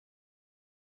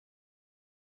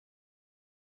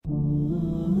Are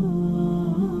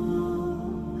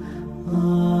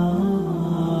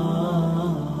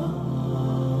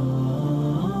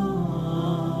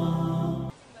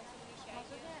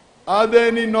there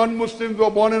any non-Muslims who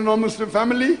are born in a non-Muslim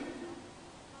family?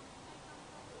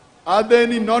 Are there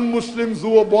any non-Muslims who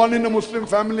were born in a Muslim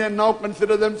family and now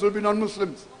consider themselves to be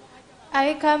non-Muslims?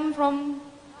 I come from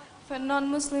a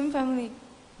non-Muslim family.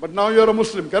 But now you are a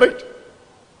Muslim, correct?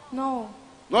 No.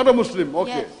 Not a Muslim,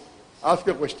 okay. Yes. Ask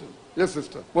a question. Yes,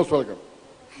 sister. Most welcome.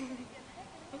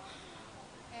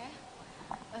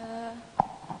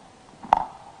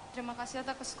 Terima kasih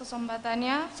atas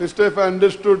kesempatannya. Sister, if I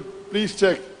understood, please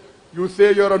check. You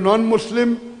say you are a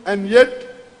non-Muslim and yet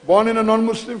born in a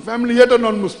non-Muslim family, yet a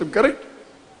non-Muslim, correct?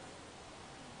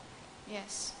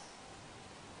 Yes.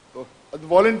 So, the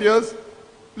volunteers,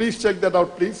 please check that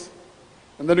out, please.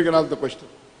 And then you can ask the question.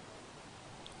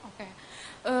 Oke.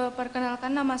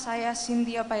 Perkenalkan, nama saya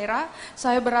Cynthia Paira.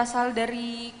 Saya berasal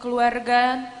dari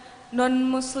keluarga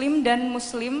non-Muslim dan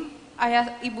Muslim.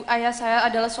 Ayah saya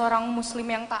adalah seorang Muslim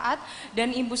yang taat dan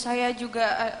ibu saya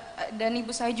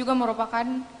juga merupakan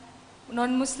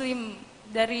non-Muslim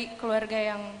dari keluarga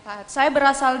yang taat. Saya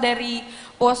berasal dari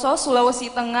Poso,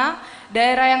 Sulawesi Tengah,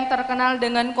 daerah yang terkenal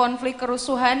dengan konflik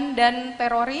kerusuhan dan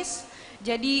teroris.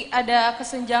 Jadi ada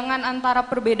kesenjangan antara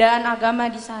perbedaan agama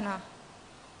di sana.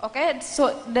 Oke,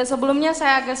 dan sebelumnya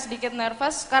saya agak sedikit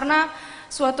nervous karena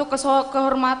suatu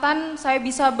kehormatan saya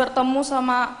bisa bertemu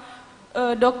sama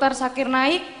Dr. Zakir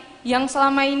Naik yang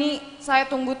selama ini saya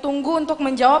tunggu-tunggu untuk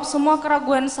menjawab semua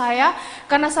keraguan saya,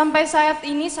 karena sampai saat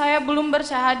ini saya belum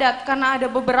bersyahadat karena ada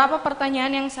beberapa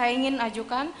pertanyaan yang saya ingin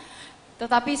ajukan,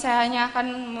 tetapi saya hanya akan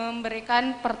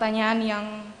memberikan pertanyaan yang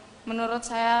menurut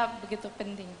saya begitu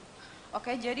penting.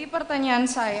 Oke, jadi pertanyaan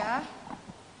saya,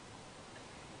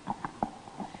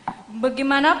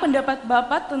 bagaimana pendapat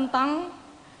Bapak tentang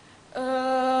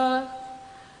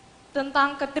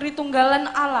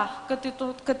ketritunggalan Allah,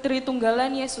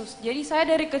 ketritunggalan Yesus. Jadi saya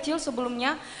dari kecil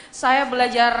sebelumnya saya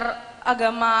belajar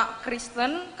agama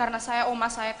Kristen karena oma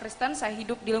saya Kristen, saya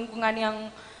hidup di lingkungan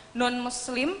yang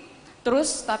non-Muslim.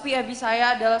 Terus tapi abi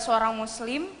saya adalah seorang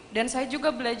Muslim dan saya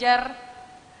juga belajar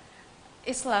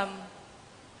Islam.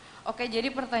 Oke,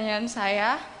 jadi pertanyaan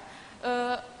saya,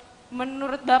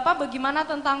 menurut Bapak bagaimana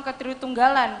tentang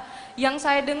ketritunggalan? Yang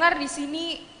saya dengar di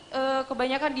sini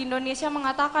kebanyakan di Indonesia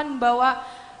mengatakan bahwa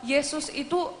Yesus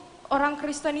itu, orang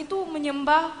Kristen itu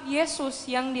menyembah Yesus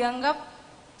yang dianggap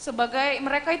sebagai,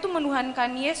 mereka itu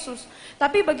menuhankan Yesus.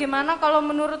 Tapi bagaimana kalau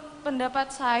menurut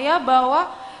pendapat saya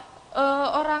bahwa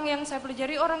orang yang saya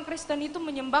pelajari, orang Kristen itu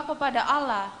menyembah kepada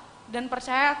Allah dan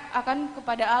percaya akan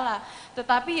kepada Allah.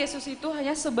 Tetapi Yesus itu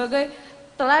hanya sebagai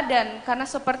teladan, karena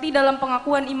seperti dalam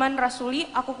pengakuan iman rasuli,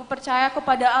 aku percaya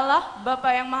kepada Allah, Bapa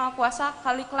yang Maha Kuasa,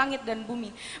 Khalik langit dan bumi.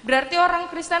 Berarti orang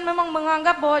Kristen memang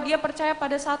menganggap bahwa dia percaya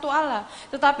pada satu Allah,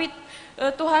 tetapi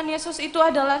Tuhan Yesus itu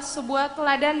adalah sebuah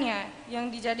teladannya yang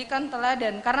dijadikan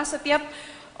teladan, karena setiap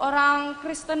orang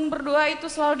Kristen berdoa itu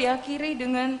selalu diakhiri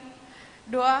dengan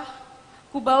doa,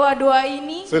 ku bawa doa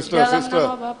ini dalam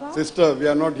nama Bapa. Sister, we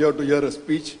are not here to hear a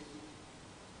speech.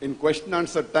 In question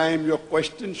answer time, your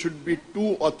question should be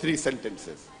 2 or 3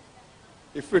 sentences.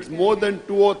 If it's more than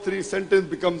 2 or 3 sentences,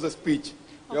 becomes a speech.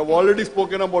 You have already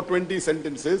spoken about 20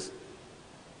 sentences.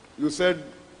 You said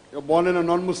you're born in a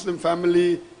non-Muslim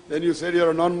family, then you said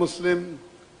you're a non-Muslim.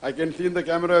 I can see in the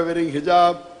camera wearing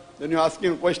hijab. Then you're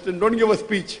asking a question. Don't give a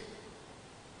speech.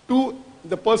 2,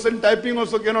 the person typing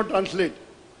also cannot translate.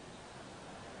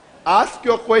 Ask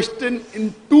your question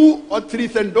in 2 or 3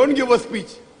 sentences. Don't give a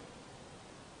speech.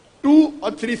 2 or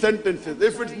 3 sentences.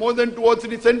 If it's more than 2 or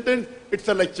 3 sentences, it's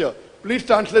a lecture. Please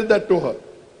translate that to her.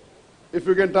 If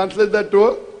you can translate that to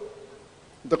her,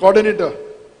 the coordinator,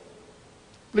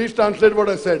 please translate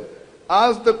what I said.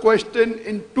 Ask the question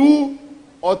in 2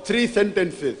 or 3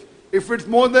 sentences. If it's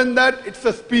more than that, it's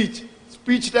a speech.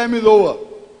 Speech time is over.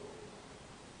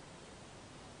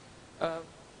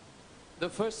 The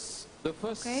first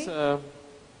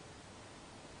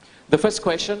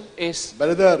question is...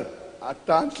 Brother,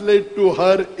 translate to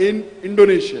her in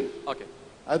Indonesian. Okay.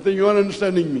 I think you are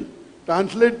understanding me.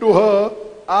 Translate to her,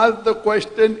 ask the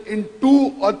question in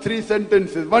 2 or 3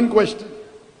 sentences. One question.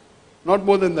 Not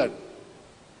more than that.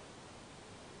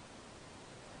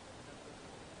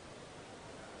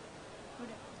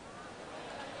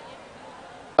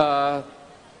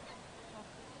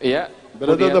 Yeah.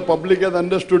 Brother, the public has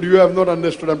understood. You have not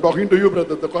understood. I'm talking to you,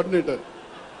 brother, the coordinator.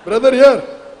 Brother, here.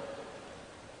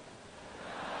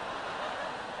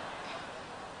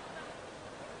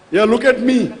 Yeah, look at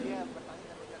me.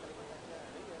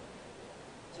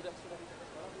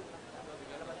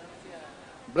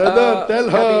 Brother, tell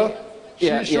her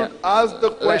She should ask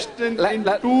the question in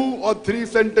 2 or 3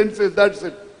 sentences, that's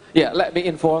it. Yeah, let me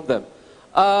inform them.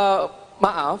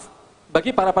 Maaf, bagi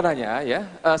para penanya ya,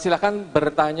 silakan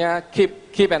bertanya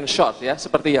keep and short ya,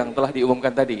 seperti yang telah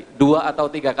diumumkan tadi, 2 atau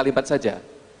 3 kalimat saja.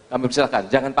 Kami persilakan,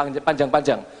 jangan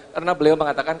panjang-panjang, karena beliau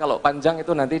mengatakan kalau panjang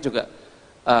itu nanti juga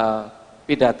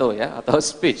pidato ya, atau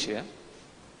speech ya.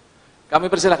 Kami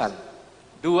persilakan,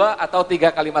 2 atau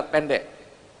 3 kalimat pendek.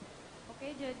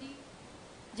 Oke,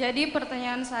 jadi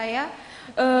pertanyaan saya,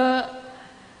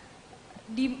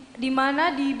 di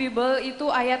mana di Bible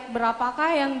itu ayat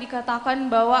berapakah yang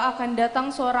dikatakan bahwa akan datang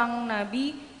seorang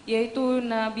nabi, yaitu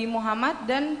Nabi Muhammad,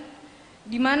 dan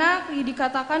di mana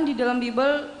dikatakan di dalam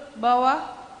Bible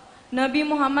bahwa Nabi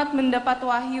Muhammad mendapat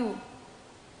wahyu?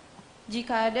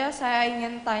 Jika ada, saya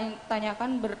ingin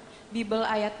tanyakan Bible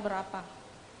ayat berapa?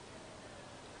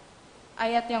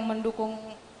 Ayat yang mendukung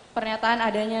pernyataan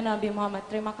adanya Nabi Muhammad.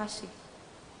 Terima kasih.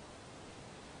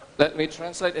 Let me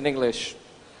translate in English.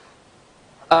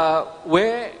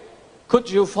 Where could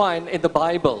you find in the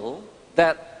Bible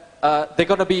that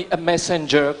there's going to be a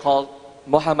messenger called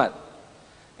Muhammad?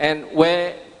 And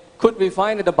where could we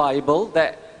find in the Bible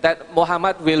that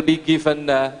Muhammad will be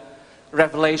given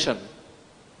revelation?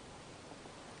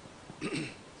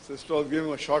 Sister was giving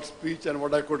a short speech, and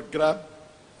what I could grab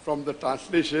from the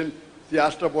translation, she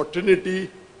asked about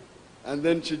Trinity, and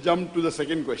then she jumped to the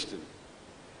second question.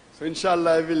 So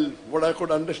inshallah, what I could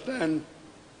understand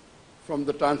from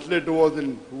the translator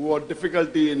who had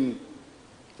difficulty in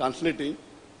translating,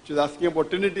 she's asking about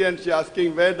Trinity, and she's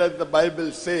asking where does the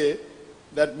Bible say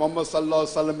that Muhammad sallallahu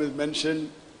alaihi wasallam is mentioned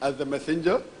as the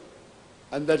messenger,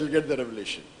 and that will get the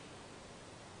revelation.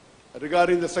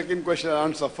 Regarding the second question, I'll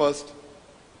answer first.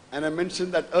 And I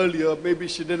mentioned that earlier, maybe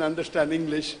she didn't understand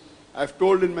English. I've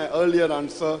told in my earlier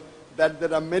answer that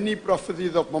there are many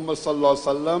prophecies of Muhammad sallallahu alaihi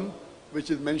wasallam which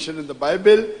is mentioned in the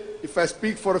Bible. If I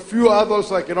speak for a few hours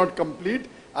also I cannot complete.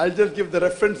 I'll just give the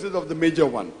references of the major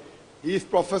one. He is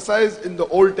prophesied in the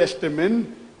Old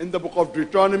Testament, in the book of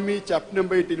Deuteronomy, chapter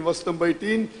number 18, verse number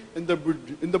 18, in the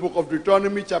book of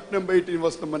Deuteronomy, chapter number 18,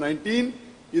 verse number 19.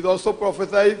 He is also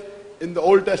prophesied in the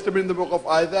Old Testament, in the book of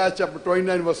Isaiah, chapter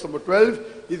 29, verse number 12.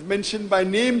 He is mentioned by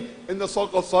name in the Song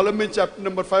of Solomon, chapter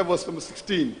number 5, verse number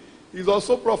 16. He is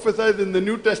also prophesied in the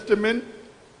New Testament,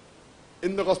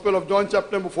 in the Gospel of John,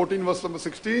 chapter number 14, verse number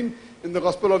 16, in the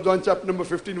Gospel of John, chapter number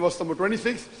 15, verse number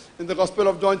 26, in the Gospel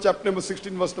of John, chapter number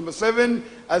 16, verse number 7,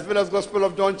 as well as Gospel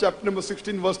of John, chapter number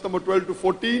 16, verse number 12 to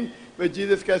 14, where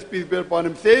Jesus Christ, peace be upon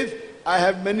him, says, I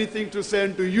have many things to say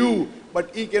unto you,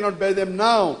 but ye cannot bear them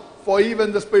now. For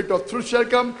even the Spirit of truth shall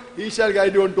come, he shall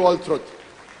guide you unto all truth.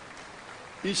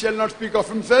 He shall not speak of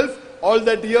himself, all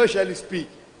that he hears shall he speak.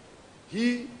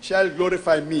 He shall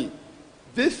glorify me.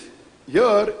 This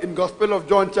here in Gospel of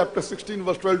John chapter 16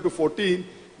 verse 12 to 14,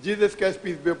 Jesus Christ,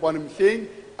 peace be upon him, saying,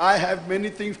 I have many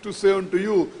things to say unto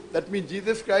you. That means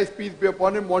Jesus Christ, peace be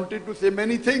upon him, wanted to say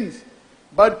many things.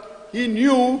 But he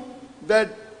knew that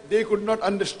they could not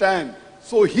understand.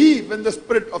 So he, when the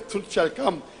Spirit of truth shall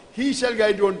come, he shall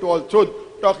guide you unto all truth,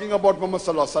 talking about Muhammad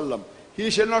sallallahu alaihi wasallam. He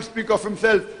shall not speak of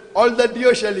himself, all that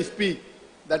dear shall he speak.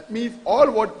 That means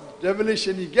all what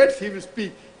revelation he gets, he will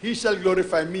speak. He shall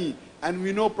glorify me. And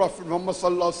we know Prophet Muhammad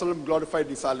sallallahu alaihi wasallam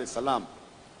glorified Isa alayhi salam.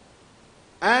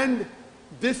 And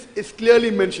this is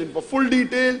clearly mentioned. For full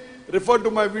detail, refer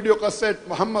to my video cassette,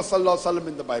 Muhammad sallallahu alaihi wasallam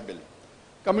in the Bible.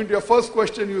 Coming to your first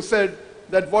question, you said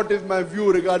that what is my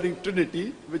view regarding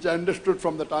Trinity, which I understood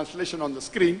from the translation on the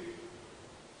screen.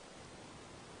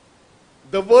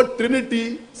 The word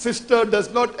Trinity, sister,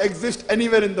 does not exist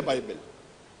anywhere in the Bible.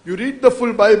 You read the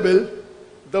full Bible,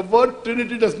 the word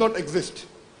Trinity does not exist.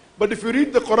 But if you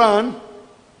read the Quran,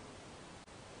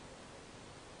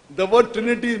 the word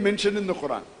Trinity is mentioned in the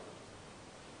Quran.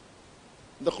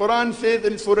 The Quran says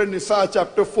in Surah Nisa,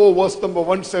 chapter 4, verse number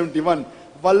 171,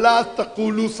 وَلَا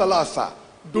تَقُولُوا salasa.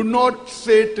 Do not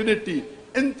say Trinity.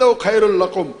 إِنْتَوْ خَيْرٌ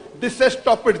لَكُمْ. This says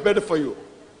stop, it's better for you.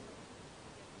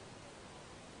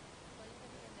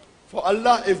 For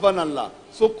Allah is one Allah.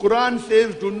 So Quran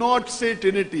says do not say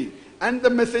Trinity. And the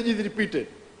message is repeated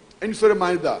in Surah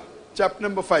Maida, chapter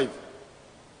number 5.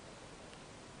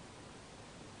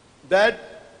 That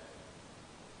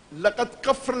لَقَدْ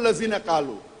كَفْرَ الَّذِينَ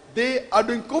قَالُوا. They are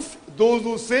doing kufr, those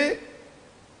who say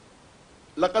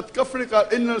لَقَدْ كَفْرَ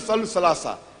إِنَّ الْصَلُوا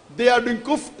salasa. They are doing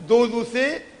kufr, those who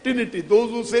say Trinity, those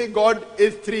who say God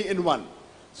is 3 in 1.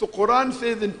 So Quran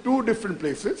says in 2 different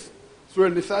places, Surah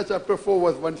Nisa chapter 4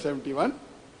 verse 171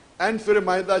 and Surah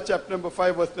Maida chapter number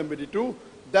 5 verse number 82,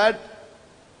 that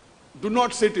do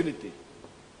not say Trinity.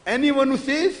 Anyone who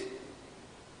says,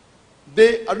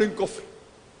 they are doing kufr.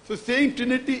 So saying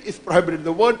Trinity is prohibited.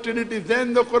 The word Trinity is there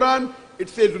in the Quran. It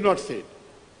says do not say it.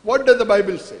 What does the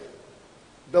Bible say?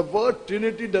 The word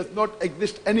Trinity does not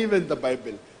exist anywhere in the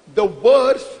Bible. The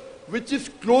verse which is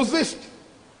closest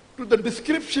to the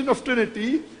description of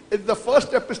Trinity is the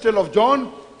first epistle of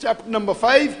John, chapter number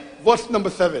 5, verse number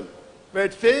 7, where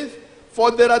it says,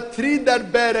 "For there are three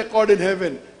that bear record in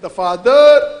heaven, the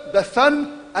Father, the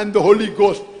Son, and the Holy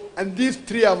Ghost, and these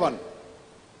three are one."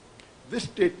 This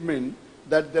statement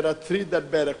that there are three that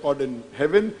bear record in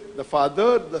heaven, the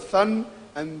Father, the Son,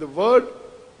 and the Word,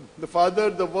 the Father,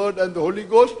 the Word, and the Holy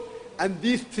Ghost, and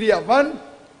these three are one,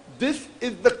 this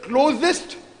is the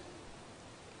closest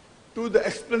to the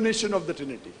explanation of the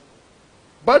Trinity.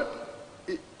 But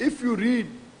if you read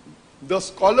the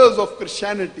scholars of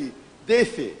Christianity, they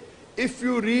say, if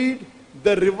you read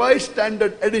the Revised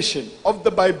Standard Edition of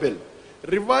the Bible,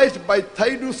 revised by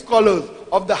Thaidu scholars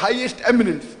of the highest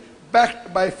eminence,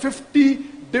 backed by 50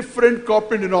 different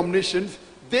corporate denominations,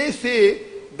 they say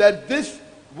that this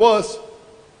verse,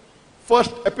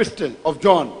 first epistle of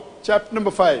John, chapter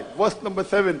number 5, verse number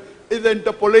 7, is an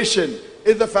interpolation,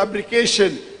 is a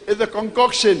fabrication, is a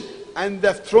concoction, and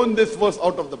they've thrown this verse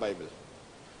out of the Bible.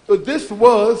 So this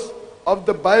verse of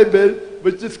the Bible,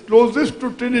 which is closest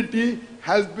to Trinity,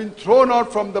 has been thrown out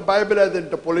from the Bible as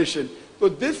interpolation. So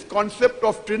this concept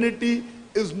of Trinity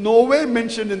is nowhere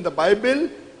mentioned in the Bible.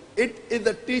 It is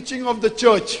the teaching of the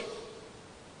church.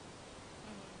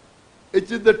 It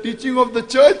is the teaching of the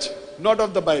church, not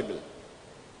of the Bible.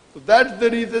 So that's the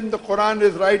reason the Quran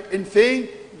is right in saying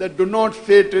that do not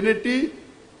say Trinity.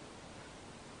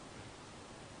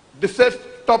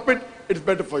 Stop it, it's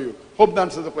better for you. Hope that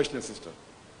answers the question, sister.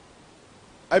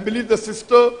 I believe the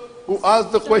sister who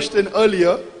asked the question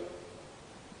earlier,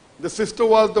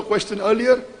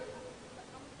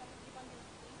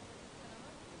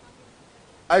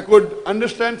 I could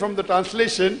understand from the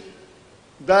translation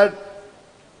that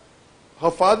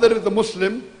her father is a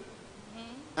Muslim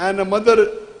and her mother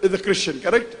is a Christian,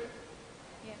 correct?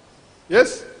 Yes.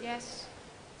 Yes? Yes.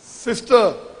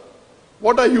 Sister,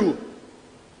 what are you?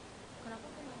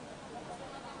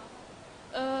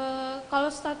 Kalau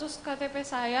status KTP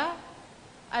saya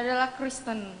adalah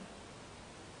Kristen.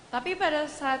 Tapi pada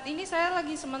saat ini saya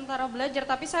lagi sementara belajar,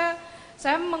 tapi saya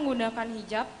menggunakan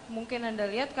hijab, mungkin Anda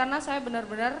lihat, karena saya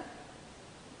benar-benar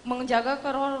menjaga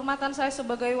kehormatan saya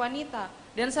sebagai wanita.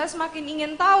 Dan saya semakin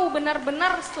ingin tahu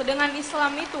benar-benar dengan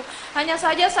Islam itu. Hanya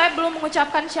saja saya belum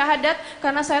mengucapkan syahadat,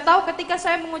 karena saya tahu ketika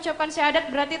saya mengucapkan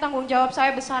syahadat berarti tanggung jawab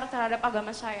saya besar terhadap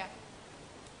agama saya.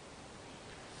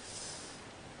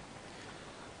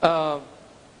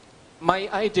 My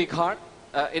ID card,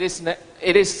 it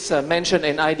is mentioned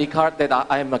in ID card that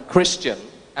I am a Christian.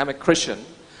 I'm a Christian,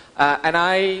 and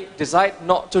I decide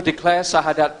not to declare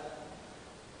shahadat.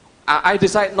 I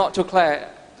decide not to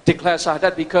declare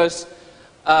shahadat because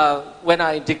when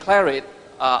I declare it,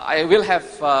 I will have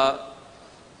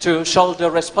to shoulder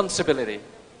responsibility.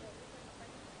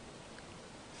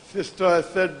 Sister has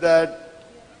said that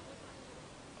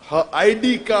her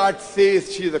ID card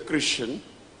says she is a Christian.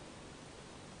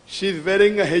 She is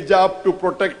wearing a hijab to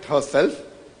protect herself,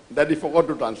 that he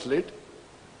forgot to translate.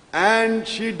 And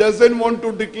she doesn't want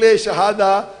to declare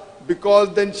Shahada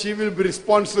because then she will be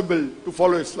responsible to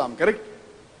follow Islam, correct?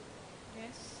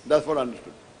 Yes. That's what I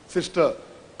understood. Sister,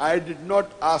 I did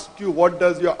not ask you what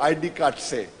does your ID card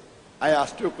say. I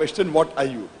asked you a question, what are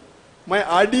you? My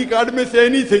ID card may say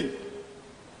anything.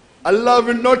 Allah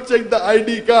will not check the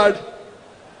ID card.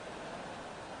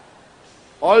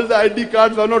 All the ID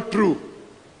cards are not true.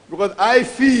 Because I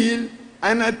feel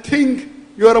and I think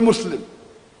you are a Muslim.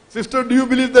 Sister, do you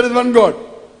believe there is one God?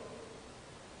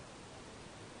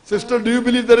 Sister, do you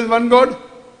believe there is one God?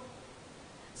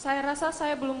 Saya rasa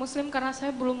saya belum Muslim karena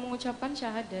saya belum mengucapkan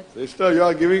syahadat. Sister, you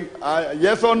are giving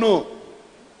yes or no?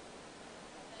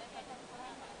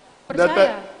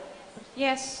 Percaya?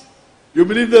 Yes. You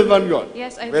believe there is one God?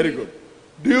 Yes, I Very believe. good.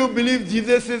 Do you believe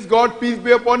Jesus is God, peace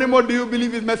be upon him, or do you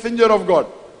believe he is messenger of God?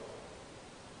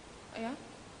 Ya.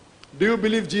 Do you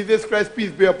believe Jesus Christ,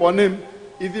 peace be upon him,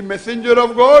 is he messenger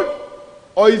of God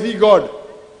or is he God?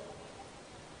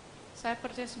 Saya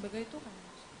percaya sebagai Tuhan.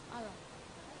 Allah.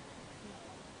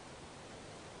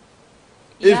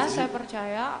 Iya, saya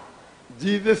percaya.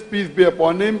 Jesus, peace be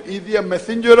upon him, is he a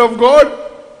messenger of God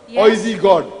or is he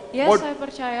God? Yes, What? saya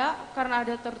percaya karena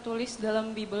ada tertulis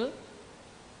dalam Bible.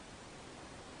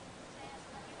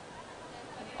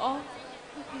 Oh,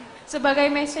 sebagai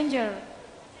messenger.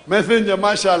 Messenger,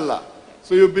 mashallah.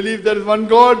 So you believe there is one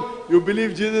God, you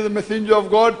believe Jesus is a messenger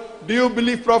of God. Do you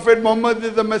believe Prophet Muhammad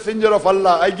is the messenger of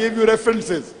Allah? I gave you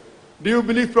references. Do you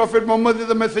believe Prophet Muhammad is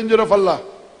the messenger of Allah?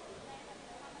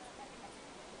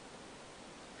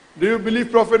 Do you believe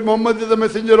Prophet Muhammad is the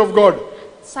messenger of God?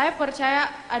 Saya percaya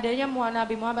adanya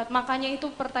Nabi Muhammad, makanya itu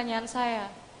pertanyaan saya.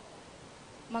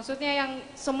 Maksudnya yang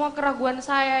semua keraguan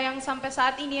saya yang sampai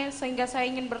saat ini sehingga saya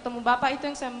ingin bertemu Bapak itu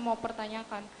yang saya mau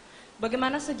pertanyakan.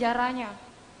 Bagaimana sejarahnya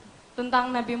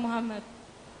tentang Nabi Muhammad?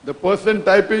 The person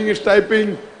typing is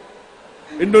typing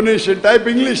Indonesian, type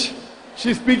English.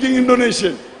 She's speaking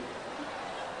Indonesian.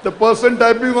 The person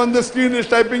typing on the screen is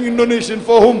typing Indonesian.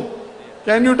 For whom?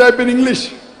 Can you type in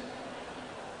English?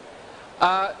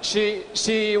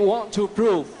 She want to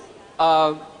prove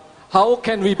how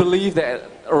can we believe that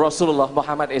Rasulullah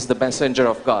Muhammad is the messenger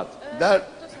of God?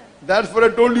 That's what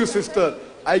I told you, sister.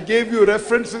 I gave you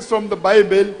references from the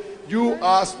Bible. You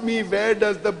asked me, where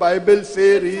does the Bible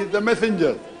say he is the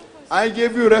messenger? I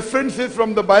gave you references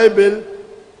from the Bible,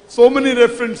 so many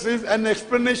references, and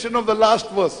explanation of the last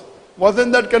verse.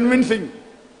 Wasn't that convincing?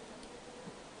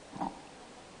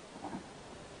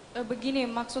 Begini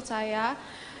maksud saya,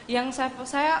 yang saya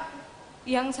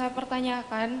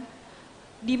pertanyakan,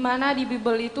 di mana di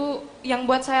Bible itu yang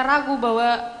buat saya ragu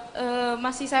bahwa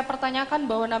masih saya pertanyakan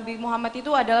bahwa Nabi Muhammad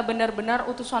itu adalah benar-benar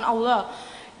utusan Allah.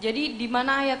 Jadi di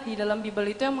mana ayat di dalam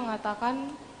Bible itu yang mengatakan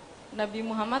Nabi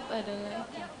Muhammad adalah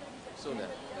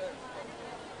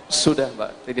Sudah,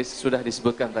 Mbak. Jadi sudah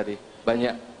disebutkan tadi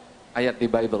banyak ayat di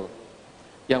Bible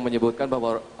yang menyebutkan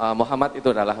bahwa Muhammad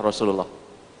itu adalah Rasulullah.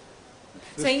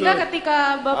 Sehingga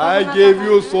ketika Bapak I gave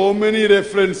you so many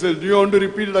references. Do you want to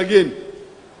repeat it again?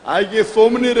 I gave so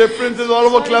many references, all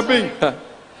over clapping.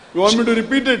 You want me to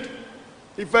repeat it?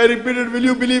 If I repeat it, will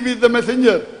you believe he's the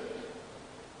messenger?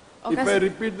 Okay. If I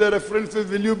repeat the references,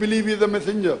 will you believe he's the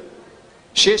messenger?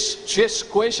 She's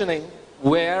questioning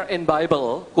where in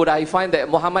Bible could I find that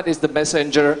Muhammad is the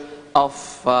messenger of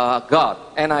God,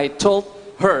 and I told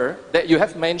her that you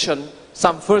have mentioned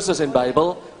some verses in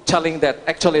Bible telling that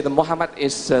actually the Muhammad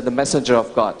is the messenger of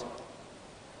God.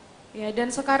 Ya,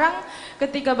 dan sekarang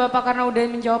ketika Bapak karena udah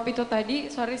menjawab itu tadi,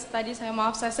 tadi saya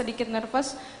maaf saya sedikit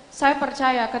nervous. Saya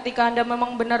percaya ketika Anda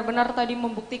memang benar-benar tadi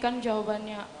membuktikan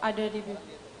jawabannya ada di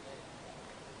Bible.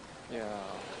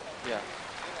 Ya.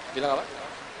 Bilang apa?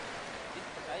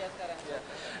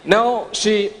 Now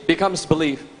she becomes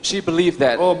she believed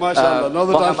that Oh, mashallah. Now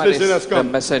the Muhammad translation has is the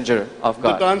come. messenger of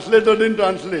The God. translator didn't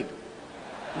translate.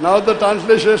 Now the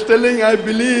translation is telling, I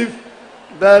believe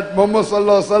that Muhammad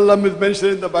sallallahu alaihi wasallam is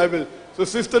mentioned in the Bible. So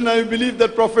sister, now you believe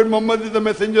that Prophet Muhammad is the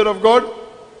messenger of God?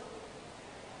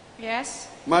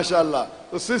 Yes. MashaAllah.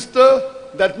 So sister,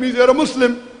 that means you're a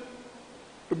Muslim.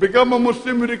 To become a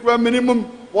Muslim, you require minimum.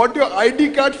 What your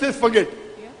ID card says, forget.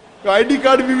 Your ID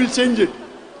card, we will change it.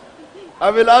 I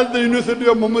will ask the University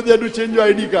of Muhammadiyah to change your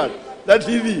ID card. That's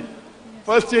easy.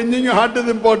 First, changing your heart is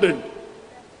important.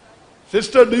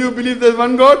 Sister, do you believe there's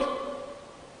one God?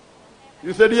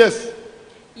 You said yes.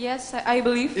 Yes, I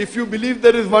believe. If you believe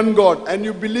there is one God and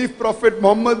you believe Prophet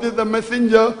Muhammad is the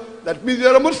messenger, that means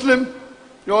you're a Muslim.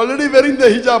 You're already wearing the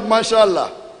hijab,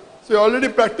 mashallah. So you're already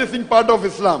practicing part of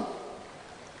Islam.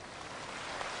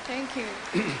 Thank you.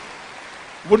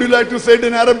 Would you like to say it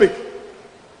in Arabic?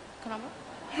 Kenapa?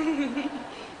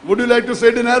 Would you like to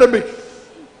say it in Arabic?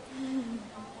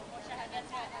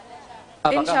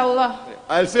 Insyaallah.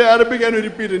 I'll say Arabic and you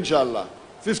repeat inshallah.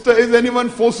 Sister, is anyone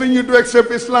forcing you to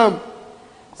accept Islam?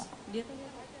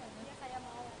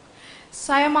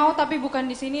 Saya mau tapi bukan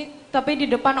di sini, tapi di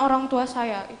depan orang tua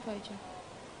saya, itu aja.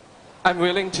 I'm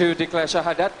willing to declare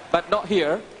shahadat, but not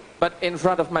here, but in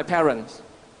front of my parents.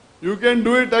 You can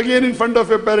do it again in front of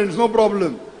your parents, no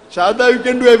problem. Shahada you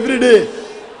can do every day.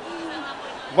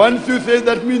 Once you say,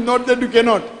 that means not that you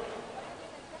cannot.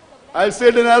 I'll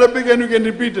say it in Arabic and you can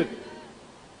repeat it.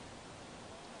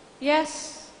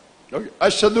 Yes. Okay.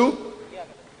 Ashhadu.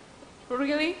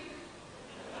 Really?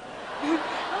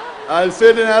 I'll say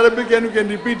it in Arabic and you can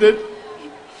repeat it.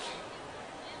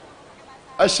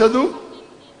 Ashhadu.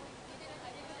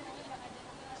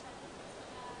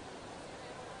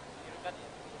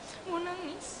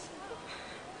 Menangis.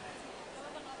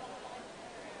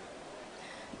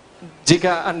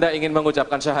 Jika Anda ingin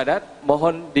mengucapkan syahadat,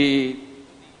 mohon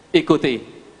diikuti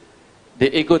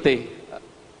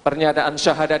pernyataan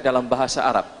syahadat dalam bahasa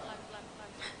Arab.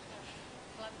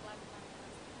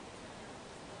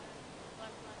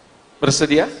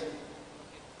 Bersedia?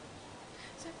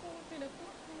 Saya kok tidak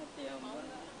kuat ya, Mbak.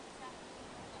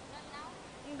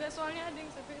 Enggak, soalnya ada yang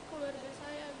sampai keluarga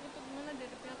saya gitu, gimana dari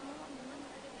pihak mama gimana?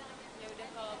 Ya udah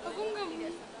kalau aku enggak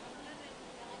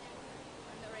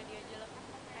ready aja lah.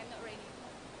 I'm not ready.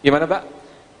 Gimana, Pak?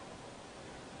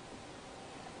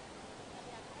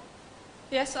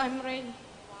 Yes, I'm ready.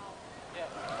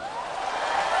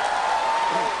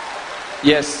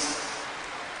 Yes.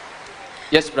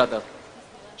 Yes, brother.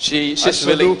 She's Ashhadu.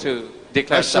 willing to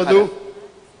declare Ashhadu. Shahada.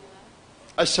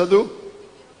 Ashhadu.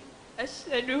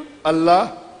 Asyhadu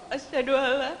Allah. asyhadu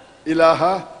alla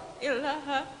Ilaha.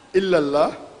 ilaha Illallah.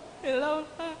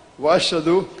 illallah Wa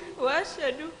ashhadu. wa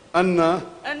asyhadu Anna.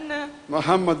 anna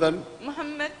Muhammadan.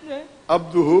 Muhammadan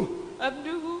Abduhu.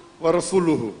 abduhu Wa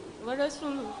rasuluhu. wa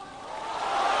rasuluhu.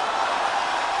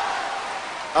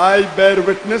 I bear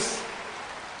witness.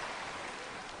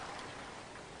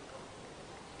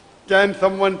 Can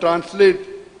someone translate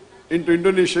into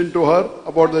Indonesian to her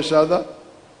about the Shahada?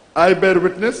 I bear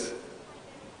witness.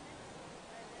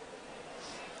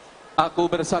 Aku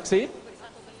bersaksi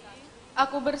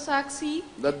Aku bersaksi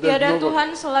That there's tiada no God. Tuhan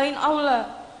selain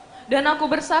Allah, dan aku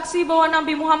bersaksi bahwa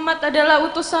Nabi Muhammad adalah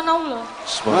utusan Allah.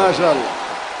 MashaAllah.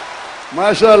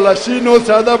 MashaAllah. She knows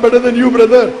Shahada better than you,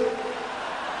 brother.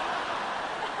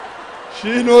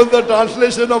 She knows the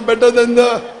translation of better than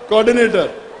the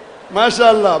coordinator.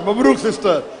 MashaAllah. Mabruk,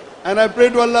 sister. And I pray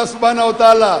to Allah subhanahu wa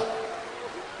ta'ala,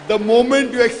 the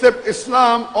moment you accept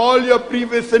Islam, all your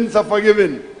previous sins are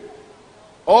forgiven.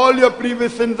 All your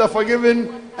previous sins are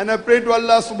forgiven. And I pray to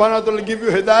Allah subhanahu wa ta'ala give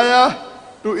you hidayah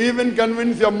to even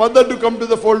convince your mother to come to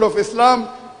the fold of Islam.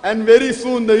 And very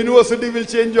soon the university will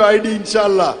change your ID,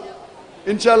 inshallah.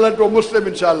 Inshallah, to a Muslim,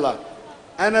 inshallah.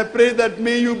 And I pray that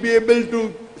may you be able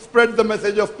to spread the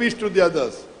message of peace to the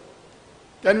others.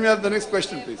 Can we have the next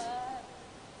question, please?